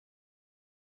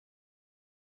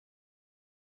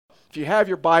If you have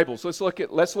your Bibles, let's look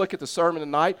at the sermon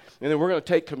tonight, and then we're going to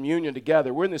take communion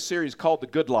together. We're in this series called The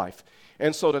Good Life.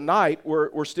 And so tonight,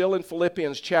 we're still in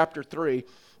Philippians chapter 3.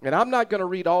 And I'm not going to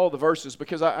read all of the verses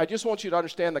because I just want you to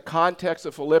understand the context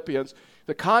of Philippians.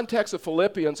 The context of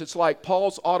Philippians, it's like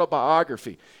Paul's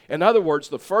autobiography. In other words,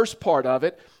 the first part of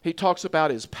it, he talks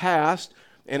about his past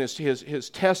and his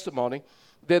testimony.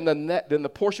 Then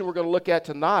the portion we're going to look at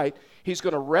tonight, he's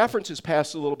going to reference his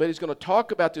past a little bit. He's going to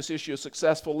talk about this issue of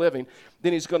successful living.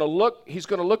 Then he's going to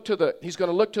look to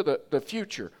the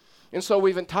future. And so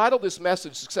we've entitled this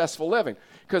message Successful Living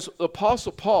because the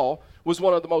Apostle Paul was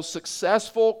one of the most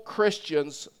successful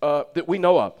Christians that we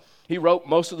know of. He wrote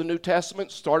most of the New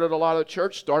Testament, started a lot of the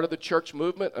church, started the church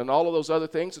movement, and all of those other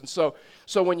things. And so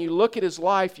when you look at his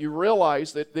life, you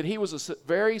realize that he was a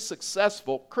very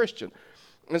successful Christian.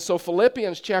 And so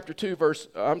Philippians chapter 3, verse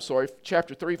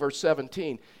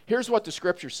 17, here's what the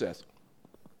scripture says.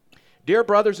 Dear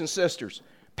brothers and sisters,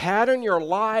 pattern your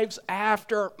lives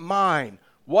after mine.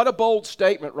 What a bold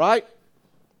statement, right?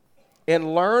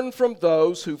 And learn from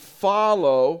those who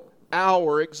follow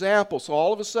our example. So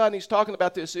all of a sudden he's talking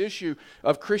about this issue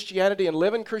of Christianity and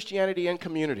living Christianity in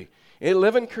community. And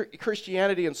living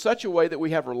Christianity in such a way that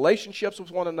we have relationships with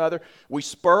one another, we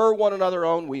spur one another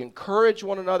on, we encourage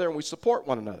one another, and we support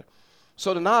one another.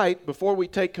 So tonight, before we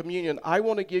take communion, I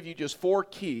want to give you just 4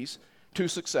 keys to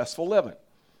successful living.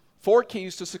 4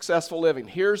 keys to successful living.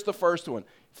 Here's the first one.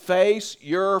 Face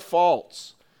your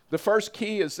faults. The first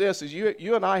key is this, is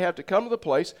you and I have to come to the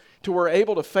place to where we're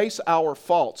able to face our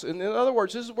faults. And in other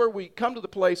words, this is where we come to the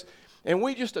place and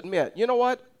we just admit, you know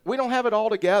what? We don't have it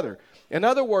all together. In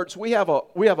other words, we have a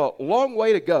long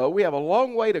way to go. We have a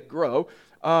long way to grow.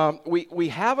 We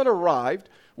haven't arrived.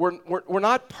 We're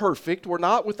not perfect. We're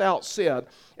not without sin.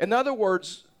 In other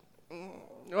words,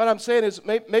 what I'm saying is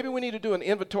maybe we need to do an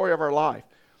inventory of our life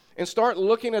and start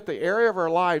looking at the area of our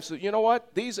lives that, you know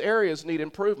what? These areas need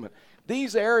improvement.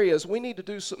 These areas, we need to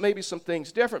do maybe some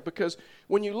things different because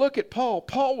when you look at Paul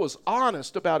was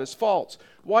honest about his faults.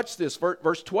 Watch this,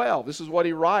 verse 12. This is what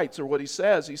he writes or what he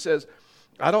says. He says,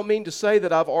 I don't mean to say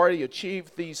that I've already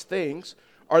achieved these things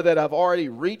or that I've already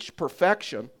reached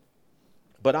perfection,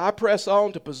 but I press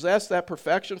on to possess that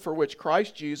perfection for which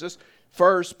Christ Jesus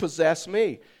first possessed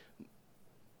me.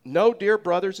 No, dear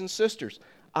brothers and sisters,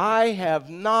 I have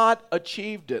not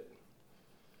achieved it,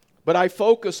 but I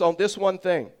focus on this one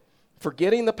thing.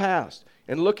 Forgetting the past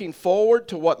and looking forward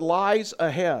to what lies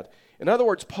ahead. In other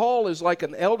words, Paul is like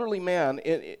an elderly man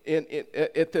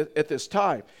at this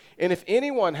time. And if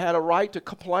anyone had a right to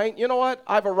complain, you know what?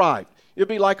 I've arrived. It'd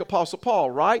be like Apostle Paul,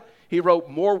 right? He wrote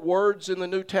more words in the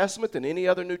New Testament than any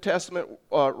other New Testament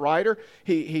writer.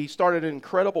 He started an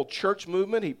incredible church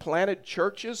movement. He planted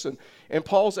churches. And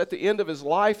Paul's at the end of his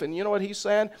life. And you know what he's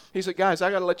saying? He said, guys, I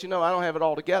got to let you know I don't have it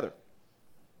all together.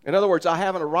 In other words, I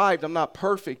haven't arrived. I'm not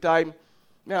perfect. I'm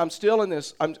still in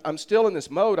this. I'm still in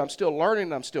this mode. I'm still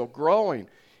learning. I'm still growing.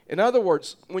 In other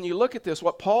words, when you look at this,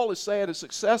 what Paul is saying is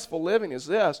successful living is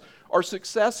this: or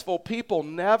successful people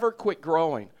never quit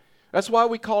growing. That's why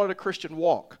we call it a Christian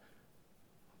walk.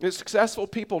 The successful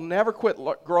people never quit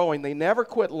growing. They never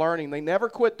quit learning. They never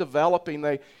quit developing.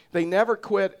 They never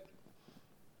quit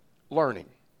learning.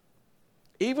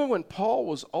 Even when Paul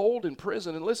was old in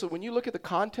prison, and listen, when you look at the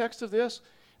context of this,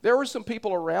 there were some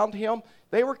people around him,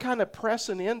 they were kind of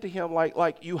pressing into him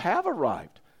like you have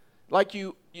arrived, like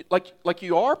you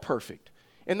are perfect.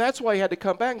 And that's why he had to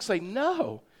come back and say,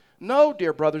 no,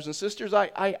 dear brothers and sisters,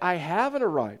 I haven't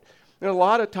arrived. And a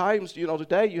lot of times,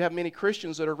 today you have many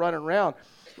Christians that are running around,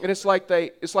 and it's like they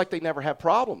never have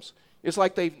problems. It's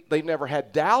like they've never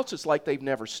had doubts. It's like they've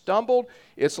never stumbled.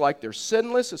 It's like they're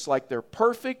sinless. It's like they're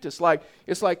perfect. It's like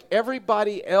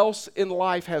everybody else in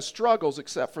life has struggles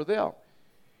except for them.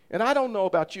 And I don't know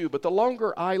about you, but the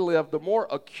longer I live, the more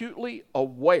acutely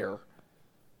aware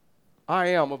I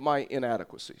am of my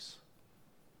inadequacies,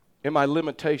 and my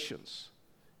limitations,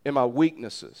 and my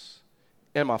weaknesses,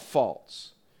 and my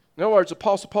faults. In other words,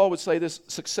 Apostle Paul would say this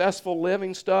successful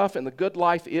living stuff and the good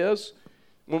life is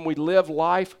when we live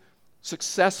life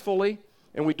successfully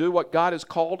and we do what God has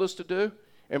called us to do.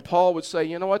 And Paul would say,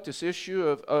 you know what, this issue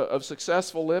of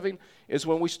successful living is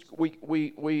when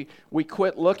we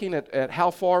quit looking at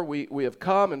how far we have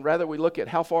come, and rather we look at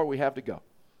how far we have to go.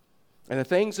 And the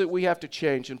things that we have to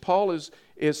change. And Paul is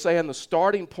saying the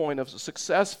starting point of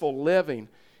successful living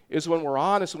is when we're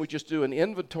honest and we just do an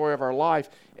inventory of our life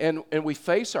and we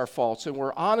face our faults and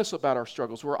we're honest about our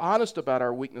struggles. We're honest about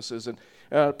our weaknesses.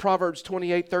 And Proverbs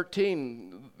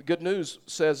 28:13, the good news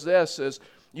says this, says,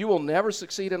 you will never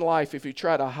succeed in life if you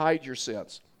try to hide your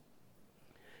sins.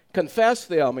 Confess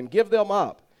them and give them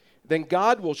up. then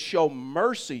God will show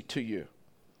mercy to you.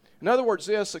 In other words,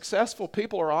 successful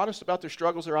people are honest about their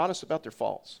struggles. They're honest about their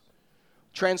faults.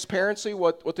 Transparency,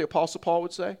 what the Apostle Paul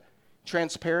would say,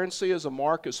 transparency is a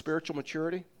mark of spiritual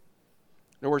maturity.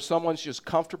 In other words, someone's just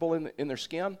comfortable in their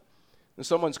skin, and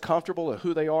someone's comfortable at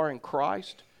who they are in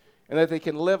Christ, and that they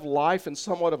can live life in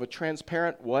somewhat of a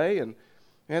transparent way.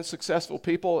 And successful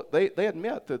people, they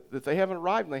admit that they haven't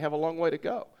arrived and they have a long way to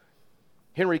go.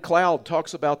 Henry Cloud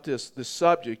talks about this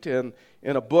subject in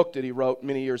a book that he wrote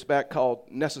many years back called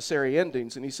Necessary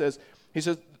Endings. And he says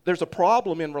there's a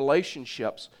problem in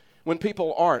relationships when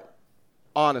people aren't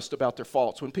honest about their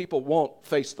faults, when people won't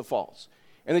face the faults.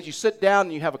 And then you sit down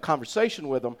and you have a conversation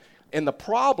with them, and the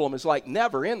problem is like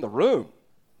never in the room.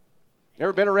 You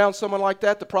ever been around someone like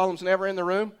that? The problem's never in the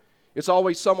room. It's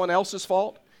always someone else's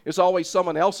fault. It's always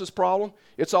someone else's problem.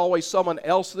 It's always someone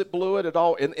else that blew it at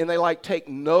all. And they take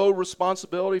no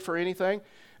responsibility for anything.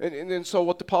 And so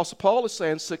what the Apostle Paul is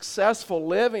saying, successful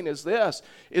living is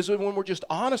when we're just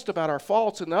honest about our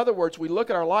faults. In other words, we look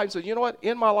at our lives and say, you know what,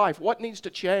 in my life, what needs to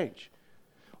change?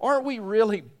 Aren't we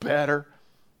really better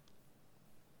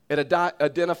at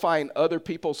identifying other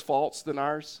people's faults than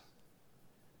ours?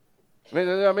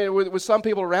 I mean, with some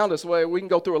people around us, we can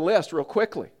go through a list real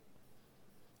quickly.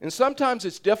 And sometimes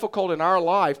it's difficult in our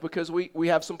life because we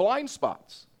have some blind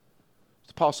spots.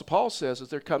 The Apostle Paul says that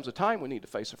there comes a time we need to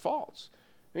face our faults.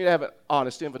 We need to have an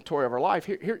honest inventory of our life.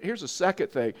 Here's a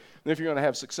second thing if you're going to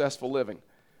have successful living.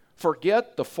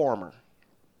 Forget the former.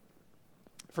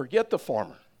 Forget the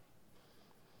former.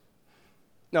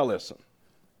 Now listen,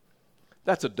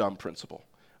 that's a dumb principle.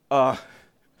 I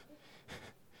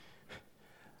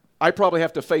probably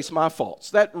have to face my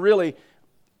faults.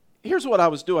 Here's what I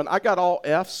was doing. I got all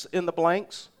F's in the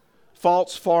blanks.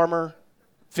 Faults, farmer,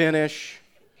 finish,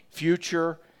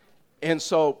 future. And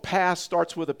so past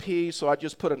starts with a P, so I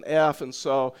just put an F, and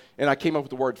I came up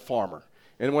with the word farmer.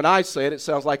 And when I say it, it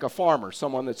sounds like a farmer,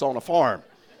 someone that's on a farm.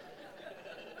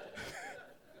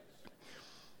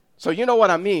 So you know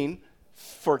what I mean.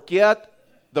 Forget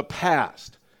the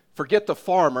past. Forget the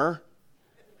farmer.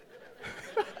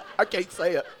 I can't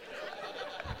say it.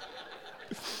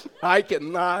 I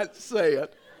cannot say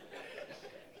it.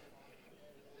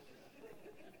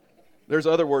 There's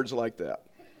other words like that.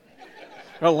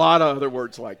 A lot of other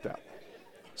words like that.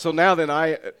 So now then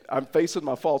I'm facing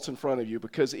my faults in front of you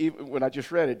because even when I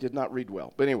just read it did not read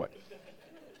well. But anyway,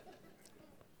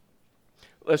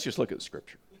 let's just look at the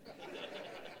scripture.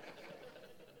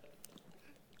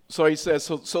 So he says,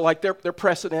 so like they're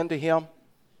pressing into him,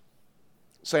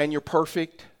 saying you're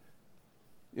perfect.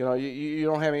 You know, you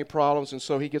don't have any problems. And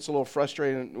so he gets a little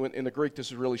frustrated. In the Greek, this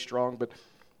is really strong. But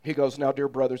he goes, now, dear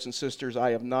brothers and sisters,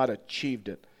 I have not achieved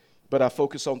it. But I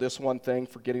focus on this one thing,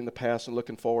 forgetting the past and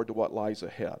looking forward to what lies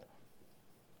ahead.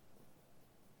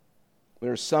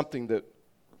 There's something that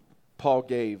Paul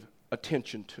gave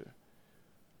attention to.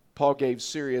 Paul gave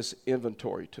serious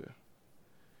inventory to.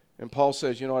 And Paul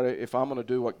says, you know what, if I'm going to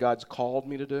do what God's called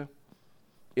me to do,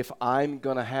 if I'm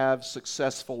going to have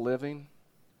successful living,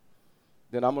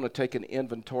 then I'm going to take an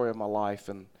inventory of my life,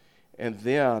 and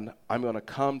then I'm going to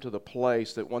come to the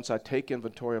place that once I take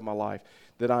inventory of my life,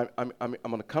 that I'm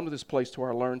going to come to this place to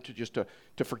where I learn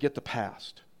to forget the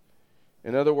past.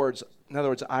 In other words,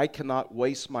 I cannot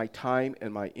waste my time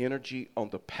and my energy on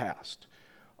the past,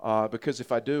 because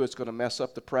if I do, it's going to mess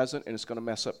up the present and it's going to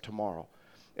mess up tomorrow.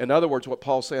 In other words, what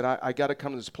Paul's saying, I got to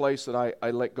come to this place that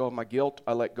I let go of my guilt,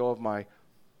 I let go of my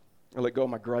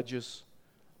grudges,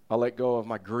 I let go of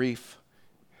my grief.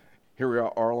 Here we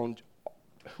are,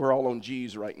 we're all on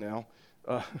G's right now.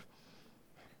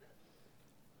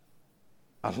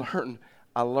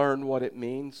 I learned what it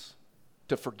means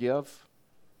to forgive.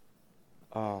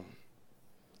 Man,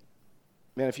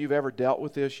 if you've ever dealt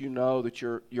with this, you know that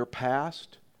your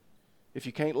past, if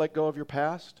you can't let go of your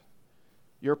past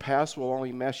will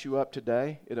only mess you up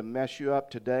today. It'll mess you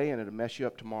up today, and it'll mess you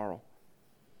up tomorrow.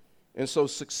 And so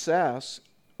success,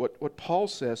 what Paul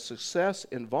says, success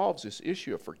involves this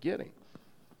issue of forgetting.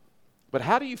 But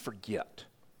how do you forget?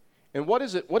 And what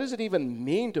does it even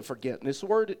mean to forget? And this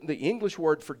word, the English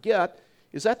word forget,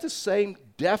 is that the same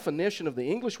definition of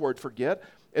the English word forget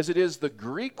as it is the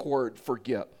Greek word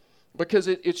forget? Because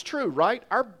it's true, right?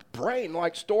 Our brain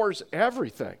stores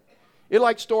everything.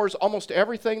 It stores almost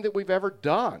everything that we've ever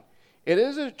done. And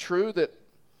isn't it true that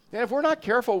if we're not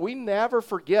careful, we never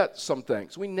forget some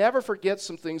things. We never forget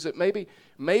some things that maybe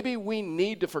we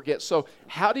need to forget. So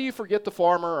how do you forget the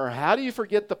farmer, or how do you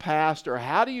forget the past, or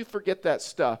how do you forget that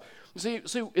stuff? See,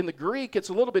 in the Greek, it's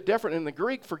a little bit different. In the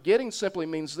Greek, forgetting simply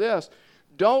means this: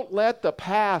 don't let the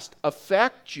past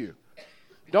affect you.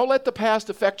 Don't let the past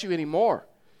affect you anymore.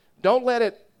 Don't let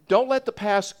it Don't let the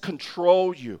past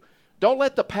control you. Don't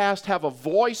let the past have a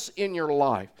voice in your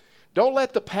life. Don't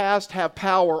let the past have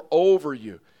power over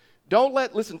you.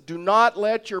 Do not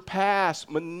let your past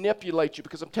manipulate you,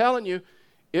 because I'm telling you,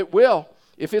 it will.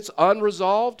 If it's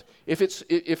unresolved, if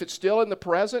it's still in the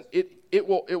present, it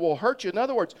will hurt you. In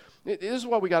other words, this is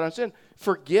what we got to understand.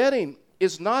 Forgetting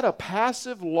is not a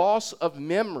passive loss of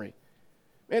memory.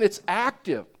 And it's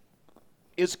active.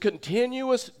 It's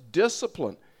continuous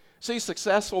discipline. See,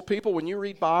 successful people, when you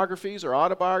read biographies or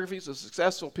autobiographies of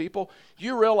successful people,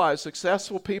 you realize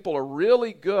successful people are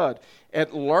really good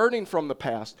at learning from the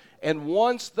past. And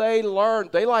once they learn,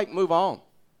 they move on.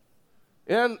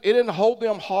 It didn't hold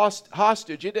them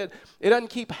hostage. It doesn't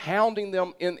keep hounding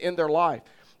them in their life.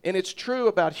 And it's true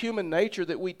about human nature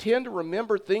that we tend to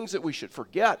remember things that we should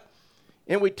forget.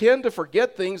 And we tend to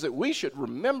forget things that we should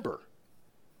remember.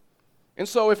 And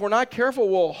so if we're not careful,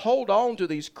 we'll hold on to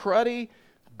these cruddy,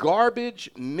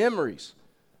 garbage memories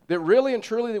that really and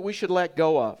truly that we should let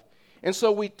go of. And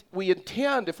so we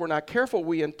intend, if we're not careful,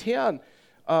 we intend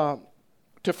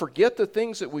to forget the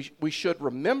things that we should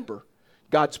remember.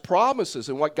 God's promises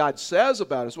and what God says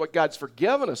about us, what God's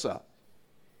forgiven us of.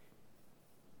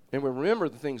 And we remember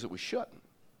the things that we shouldn't.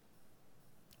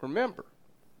 Remember.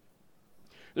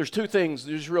 There's two things,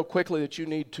 just real quickly, that you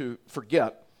need to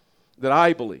forget that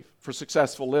I believe for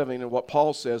successful living, and what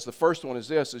Paul says. The first one is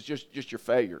this, is just your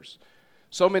failures.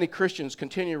 So many Christians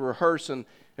continue to rehearse, and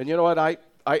you know what,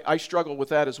 I struggle with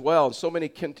that as well. And so many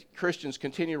Christians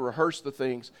continue to rehearse the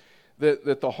things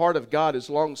that the heart of God has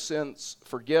long since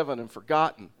forgiven and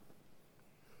forgotten.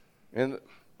 And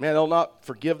man, they'll not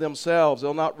forgive themselves.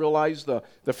 They'll not realize the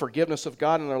forgiveness of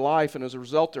God in their life, and as a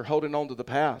result, they're holding on to the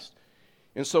past.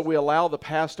 And so we allow the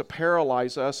past to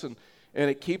paralyze us, and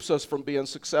it keeps us from being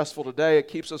successful today. It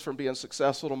keeps us from being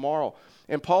successful tomorrow.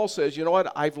 And Paul says, you know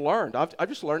what, I've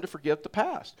just learned to forget the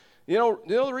past. You know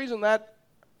the reason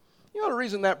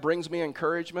that brings me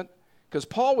encouragement? Because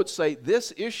Paul would say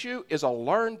this issue is a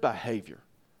learned behavior.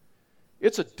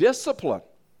 It's a discipline.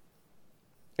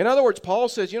 In other words, Paul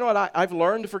says, you know what, I've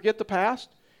learned to forget the past.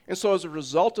 And so as a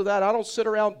result of that, I don't sit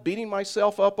around beating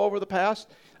myself up over the past.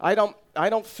 I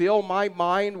don't fill my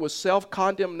mind with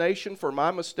self-condemnation for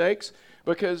my mistakes,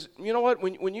 because you know what,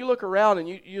 when you look around and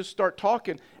you start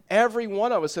talking, every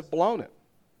one of us have blown it.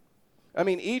 I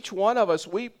mean, each one of us,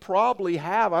 we probably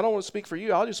have. I don't want to speak for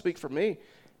you, I'll just speak for me.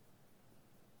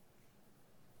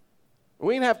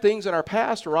 We can have things in our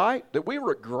past, right, that we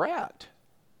regret.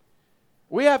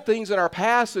 We have things in our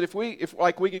past that if we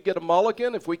could get a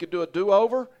mulligan, if we could do a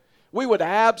do-over, we would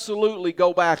absolutely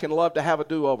go back and love to have a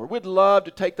do-over. We'd love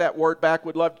to take that word back.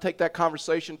 We'd love to take that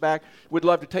conversation back. We'd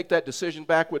love to take that decision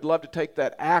back. We'd love to take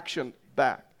that action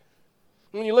back.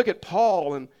 When you look at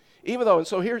Paul, and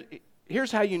so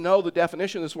here's how you know the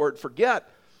definition of this word, forget,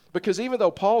 because even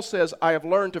though Paul says, I have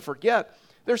learned to forget,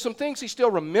 there's some things he still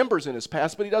remembers in his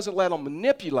past, but he doesn't let them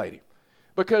manipulate him.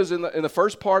 Because in the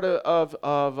first part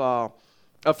of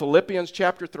Philippians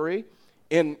chapter 3,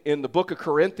 in the book of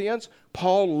Corinthians,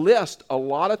 Paul lists a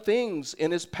lot of things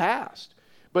in his past.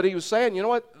 But he was saying, you know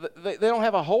what, they don't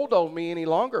have a hold on me any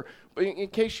longer. But in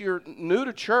case you're new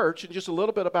to church, and just a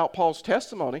little bit about Paul's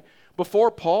testimony,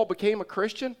 before Paul became a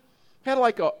Christian, he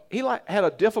had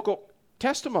a difficult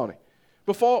testimony.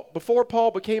 Before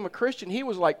Paul became a Christian, he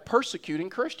was like persecuting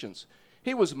Christians.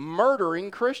 He was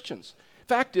murdering Christians.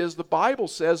 Fact is, the Bible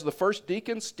says the first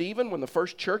deacon, Stephen, when the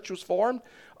first church was formed,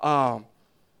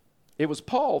 it was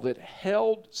Paul that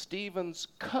held Stephen's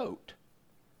coat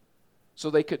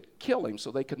so they could kill him, so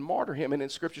they could martyr him. And in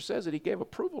Scripture says that he gave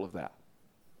approval of that.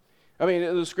 I mean,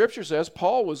 the Scripture says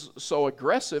Paul was so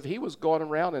aggressive, he was going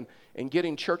around and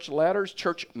getting church letters,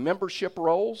 church membership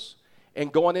rolls,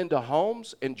 and going into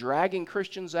homes and dragging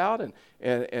Christians out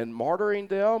and martyring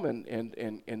them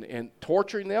and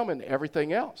torturing them and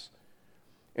everything else.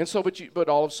 And so, but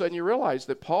all of a sudden you realize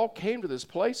that Paul came to this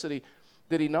place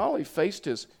that he not only faced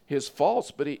his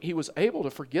faults, but he was able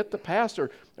to forget the past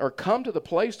or come to the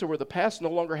place to where the past no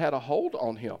longer had a hold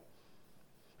on him.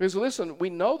 Because listen, we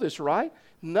know this, right?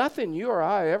 Nothing you or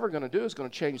I are ever going to do is going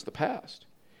to change the past.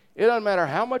 It doesn't matter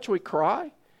how much we cry.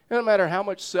 It doesn't matter how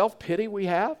much self-pity we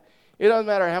have. It doesn't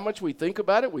matter how much we think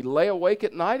about it. We lay awake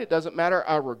at night. It doesn't matter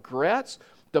our regrets.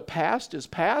 The past is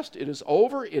past. It is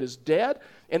over. It is dead.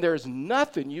 And there is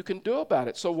nothing you can do about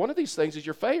it. So one of these things is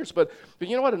your failures. But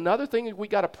you know what? Another thing that we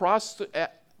got to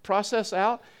process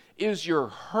out is your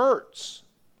hurts.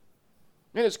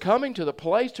 And it's coming to the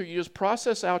place where you just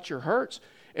process out your hurts.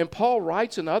 And Paul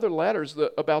writes in other letters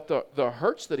about the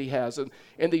hurts that he has. And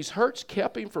these hurts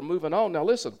kept him from moving on. Now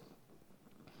listen,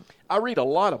 I read a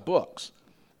lot of books.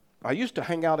 I used to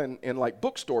hang out in like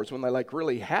bookstores when they like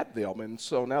really had them, and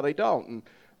so now they don't.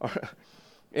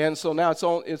 And so now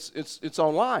it's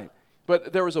online.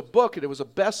 But there was a book, and it was a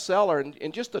bestseller,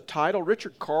 and just the title,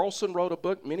 Richard Carlson wrote a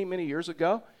book many, many years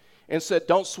ago and said,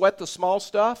 don't sweat the small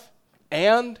stuff,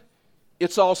 and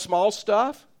it's all small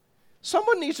stuff.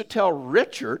 Someone needs to tell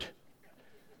Richard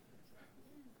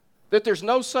that there's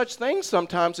no such thing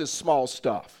sometimes as small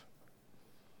stuff.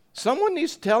 Someone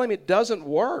needs to tell him it doesn't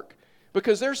work,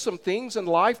 because there's some things in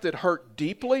life that hurt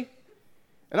deeply,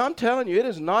 and I'm telling you, it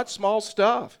is not small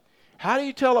stuff. How do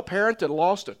you tell a parent that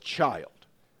lost a child?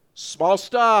 Small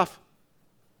stuff.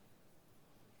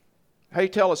 How do you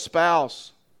tell a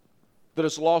spouse that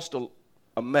has lost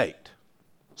a mate?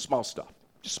 Small stuff.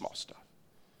 Just small stuff.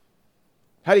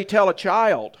 How do you tell a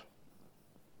child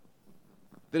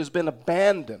that has been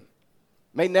abandoned,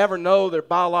 may never know their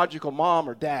biological mom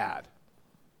or dad?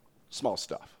 Small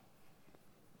stuff.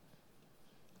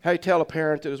 How do you tell a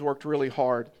parent that has worked really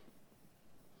hard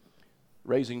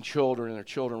raising children and their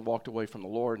children walked away from the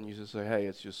Lord, and you just say, hey,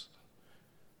 it's just,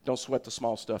 don't sweat the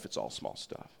small stuff, it's all small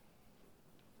stuff.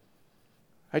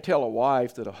 I tell a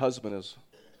wife that a husband has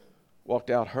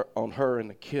walked out on her and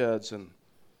the kids, and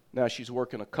now she's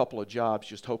working a couple of jobs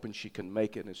just hoping she can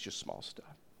make it, and it's just small stuff.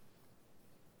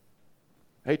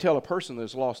 I tell a person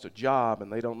that's lost a job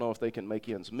and they don't know if they can make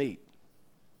ends meet.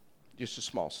 Just the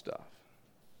small stuff.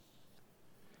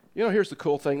 You know, here's the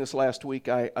cool thing. This last week,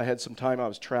 I had some time. I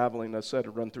was traveling. I said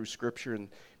to run through Scripture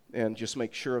and just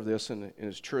make sure of this, and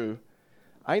it's true.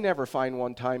 I never find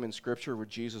one time in Scripture where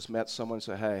Jesus met someone and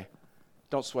said, hey,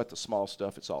 don't sweat the small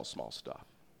stuff. It's all small stuff.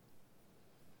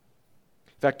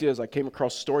 Fact is, I came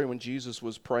across a story when Jesus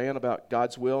was praying about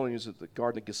God's will, and he was at the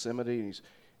Garden of Gethsemane,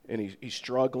 and he's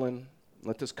struggling.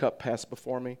 Let this cup pass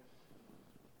before me.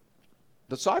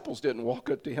 The disciples didn't walk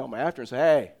up to him after and say,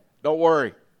 hey, don't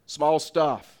worry, small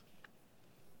stuff.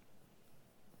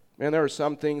 Man, there are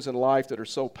some things in life that are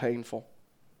so painful.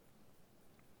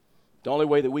 The only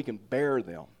way that we can bear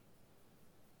them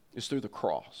is through the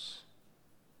cross,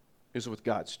 is with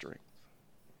God's strength.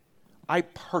 I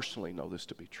personally know this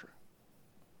to be true.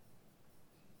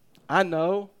 I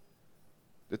know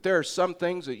that there are some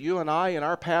things that you and I in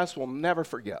our past will never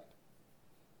forget.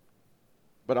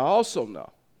 But I also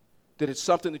know that it's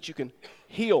something that you can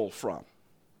heal from.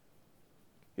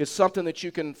 It's something that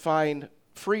you can find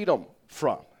freedom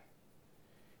from.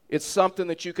 It's something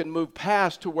that you can move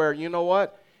past to where, you know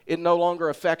what, it no longer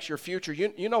affects your future.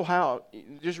 You know how,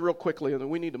 just real quickly, and then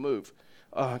we need to move.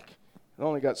 I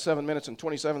only got 7 minutes and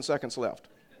 27 seconds left.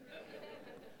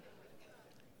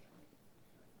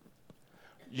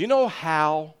 You know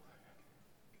how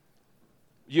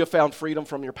you have found freedom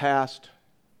from your past?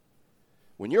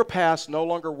 When your past no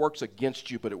longer works against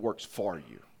you, but it works for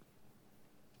you.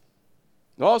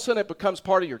 And all of a sudden it becomes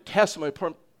part of your testimony.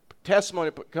 Testimony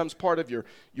becomes part of your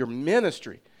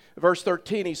ministry. Verse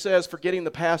 13, he says, forgetting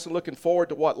the past and looking forward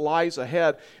to what lies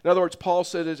ahead. In other words, Paul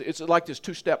said it's like this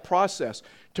two-step process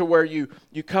to where you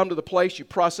come to the place, you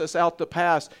process out the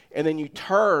past, and then you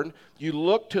turn, you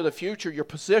look to the future, your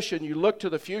position, you look to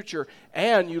the future,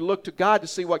 and you look to God to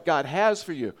see what God has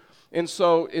for you. And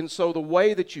so the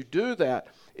way that you do that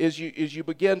is you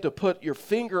begin to put your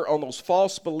finger on those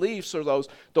false beliefs or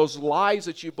those lies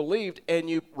that you believed, and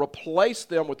you replace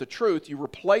them with the truth. You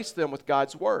replace them with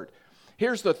God's Word.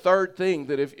 Here's the third thing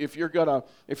that if you're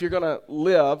gonna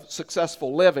live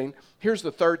successful living, here's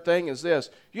the third thing is this: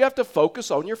 you have to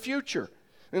focus on your future.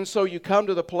 And so you come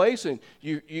to the place and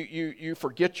you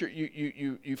forget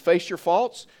you face your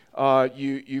faults,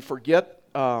 you forget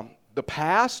the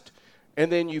past. And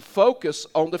then you focus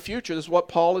on the future. This is what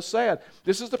Paul is saying.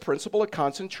 This is the principle of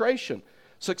concentration.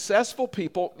 Successful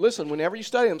people, listen, whenever you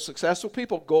study them, successful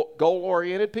people,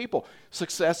 goal-oriented people.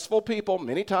 Successful people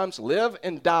many times live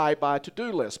and die by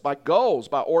to-do lists, by goals,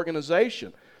 by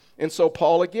organization. And so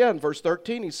Paul again, verse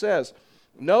 13, he says,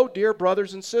 no, dear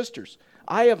brothers and sisters,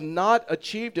 I have not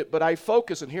achieved it, but I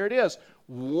focus. And here it is,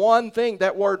 one thing.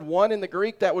 That word one in the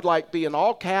Greek, that would like be in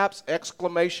all caps,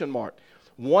 exclamation mark.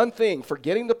 One thing,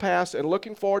 forgetting the past and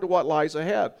looking forward to what lies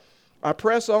ahead. I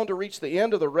press on to reach the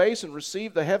end of the race and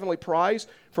receive the heavenly prize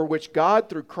for which God,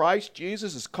 through Christ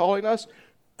Jesus, is calling us.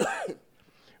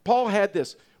 Paul had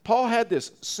this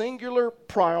singular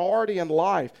priority in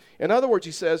life. In other words,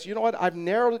 he says, you know what, I've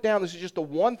narrowed it down. This is just the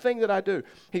one thing that I do.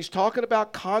 He's talking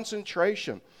about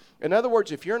concentration. In other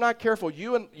words, if you're not careful,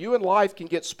 you and life can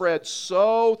get spread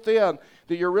so thin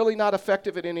that you're really not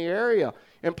effective in any area.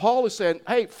 And Paul is saying,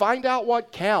 hey, find out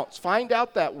what counts. Find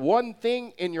out that one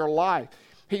thing in your life.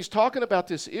 He's talking about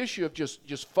this issue of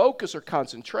just focus or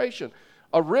concentration.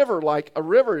 A river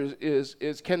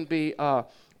can be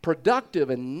productive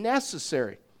and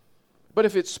necessary. But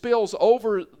if it spills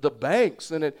over the banks,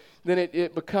 then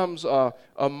it becomes a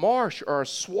marsh or a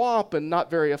swamp and not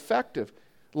very effective.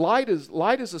 Light is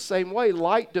the same way.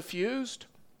 Light diffused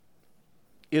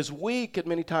is weak and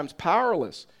many times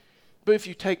powerless. But if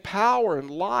you take power and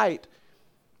light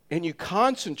and you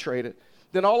concentrate it,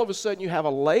 then all of a sudden you have a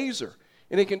laser,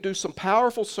 and it can do some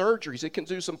powerful surgeries. It can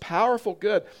do some powerful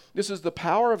good. This is the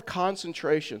power of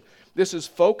concentration. This is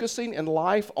focusing in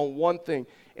life on one thing.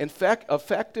 In fact,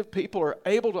 effective people are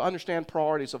able to understand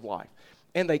priorities of life,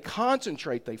 and they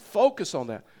concentrate, they focus on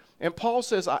that. And Paul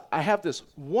says, I have this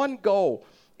one goal,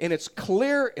 and it's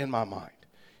clear in my mind.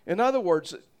 In other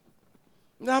words,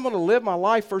 now I'm going to live my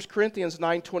life. 1 Corinthians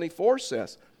 9:24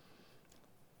 says,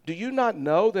 do you not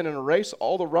know that in a race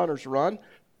all the runners run,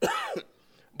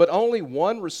 but only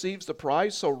one receives the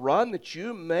prize? So run that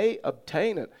you may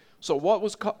obtain it. So what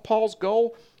was Paul's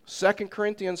goal? 2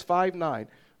 Corinthians 5:9.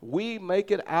 We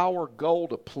make it our goal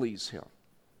to please him.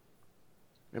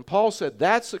 And Paul said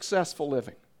that's successful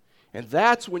living. And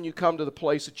that's when you come to the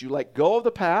place that you let go of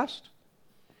the past,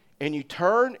 and you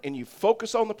turn and you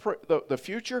focus on the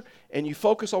future, and you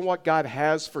focus on what God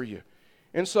has for you.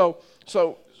 And so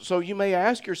you may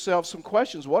ask yourself some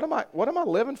questions. What am I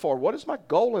living for? What is my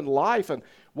goal in life? And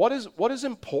what is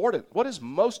important? What is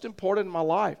most important in my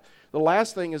life? The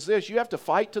last thing is this: you have to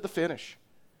fight to the finish.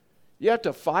 You have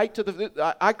to fight to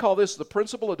the, I call this the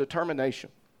principle of determination.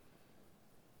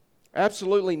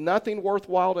 Absolutely nothing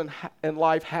worthwhile in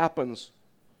life happens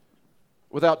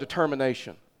without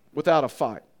determination, without a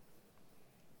fight.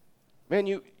 Man,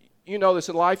 you know this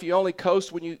in life. You only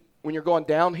coast when you're going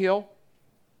downhill.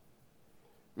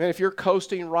 Man, if you're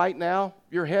coasting right now,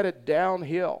 you're headed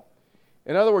downhill.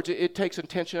 In other words, it takes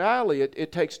intentionality.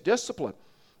 It takes discipline.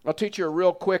 I'll teach you a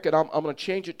real quick, and I'm going to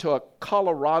change it to a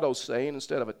Colorado saying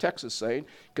instead of a Texas saying,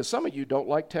 because some of you don't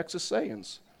like Texas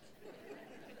sayings.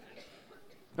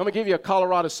 I'm going to give you a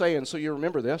Colorado saying so you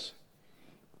remember this.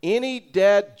 Any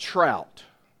dead trout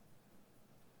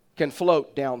can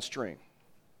float downstream.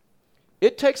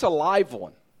 It takes a live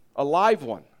one,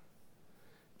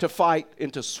 to fight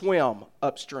and to swim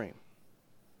upstream.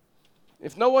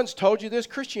 If no one's told you this,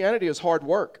 Christianity is hard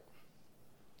work.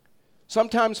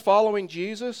 Sometimes following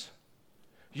Jesus,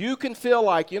 you can feel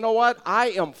like, you know what,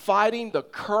 I am fighting the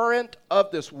current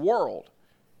of this world.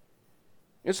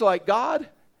 It's like, God,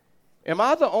 am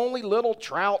I the only little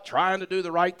trout trying to do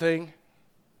the right thing?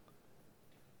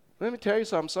 Let me tell you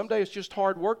something. Someday it's just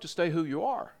hard work to stay who you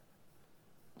are.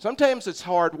 Sometimes it's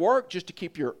hard work just to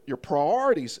keep your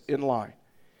priorities in line.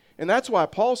 And that's why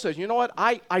Paul says, you know what,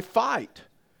 I fight.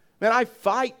 Man, I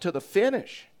fight to the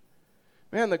finish.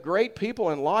 Man, the great people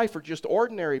in life are just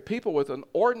ordinary people with an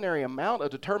ordinary amount of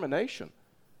determination.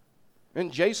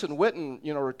 And Jason Witten,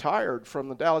 retired from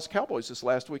the Dallas Cowboys this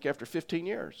last week after 15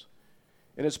 years.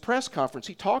 In his press conference,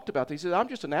 he talked about this. He said, I'm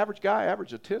just an average guy,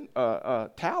 average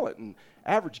talent and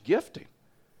average gifting.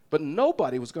 But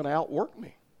nobody was going to outwork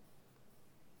me.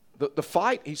 The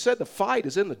fight, he said, the fight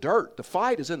is in the dirt. The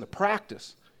fight is in the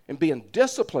practice and being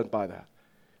disciplined by that.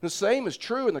 The same is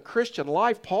true in the Christian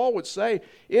life. Paul would say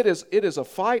it is a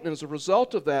fight, and as a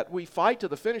result of that, we fight to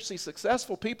the finish. See,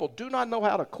 successful people do not know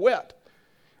how to quit.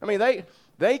 I mean,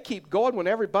 they keep going when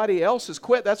everybody else has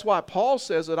quit. That's why Paul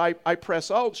says that I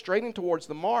press on, straining towards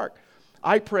the mark.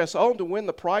 I press on to win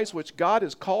the prize which God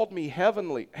has called me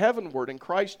heavenward in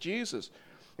Christ Jesus.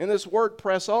 And this word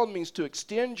press on means to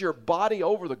extend your body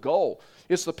over the goal.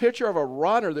 It's the picture of a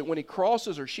runner that when he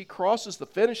crosses or she crosses the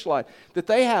finish line, that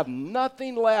they have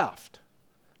nothing left.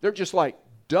 They're just like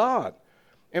done.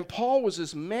 And Paul was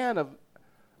this man of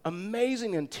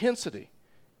amazing intensity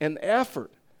and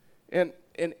effort. And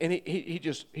he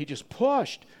just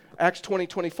pushed. Acts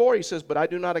 20:24, he says, but I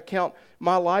do not account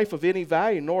my life of any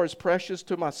value, nor as precious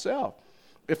to myself,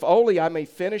 if only I may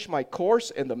finish my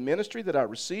course in the ministry that I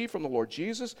received from the Lord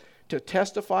Jesus to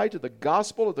testify to the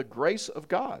gospel of the grace of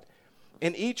God.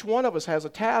 And each one of us has a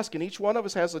task, and each one of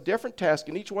us has a different task,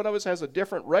 and each one of us has a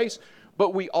different race,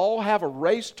 but we all have a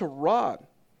race to run.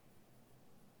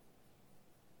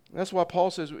 And that's why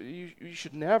Paul says you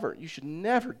should never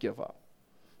give up.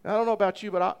 And I don't know about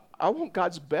you, but I want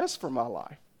God's best for my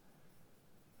life.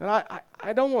 And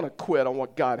I don't want to quit on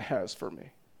what God has for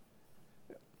me.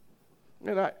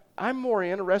 And I'm more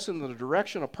interested in the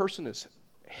direction a person is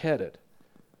headed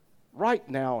right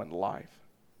now in life.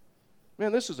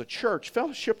 Man, this is a church.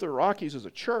 Fellowship of the Rockies is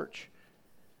a church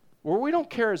where we don't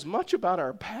care as much about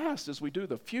our past as we do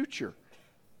the future.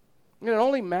 And it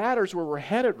only matters where we're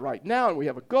headed right now, and we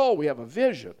have a goal, we have a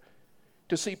vision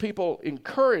to see people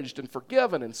encouraged and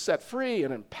forgiven and set free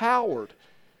and empowered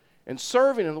and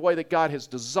serving in the way that God has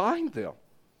designed them.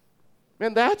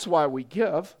 Man, that's why we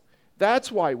give.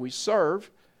 That's why we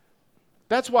serve.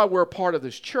 That's why we're a part of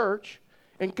this church.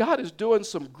 And God is doing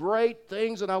some great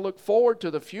things, and I look forward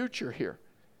to the future here.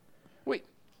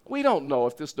 We don't know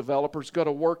if this developer's going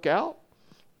to work out.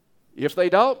 If they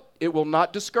don't, it will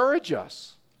not discourage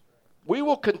us. We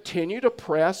will continue to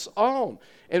press on,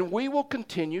 and we will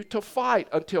continue to fight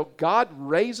until God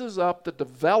raises up the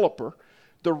developer,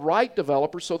 the right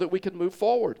developer, so that we can move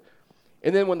forward.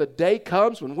 And then when the day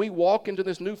comes, when we walk into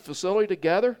this new facility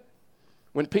together,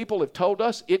 when people have told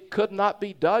us it could not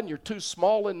be done, you're too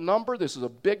small in number, this is a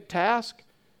big task,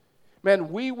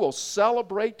 man, we will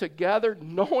celebrate together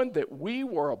knowing that we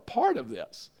were a part of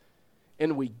this.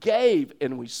 And we gave,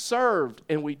 and we served,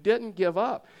 and we didn't give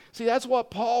up. See, that's what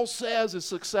Paul says is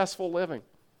successful living.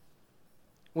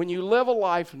 When you live a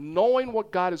life knowing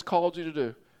what God has called you to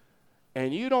do,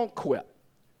 and you don't quit.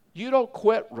 You don't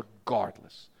quit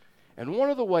regardless. And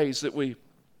one of the ways that we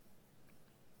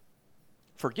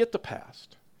forget the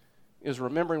past is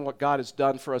remembering what God has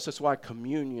done for us. That's why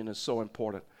communion is so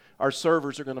important. Our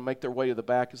servers are going to make their way to the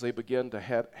back as they begin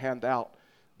to hand out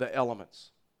the elements.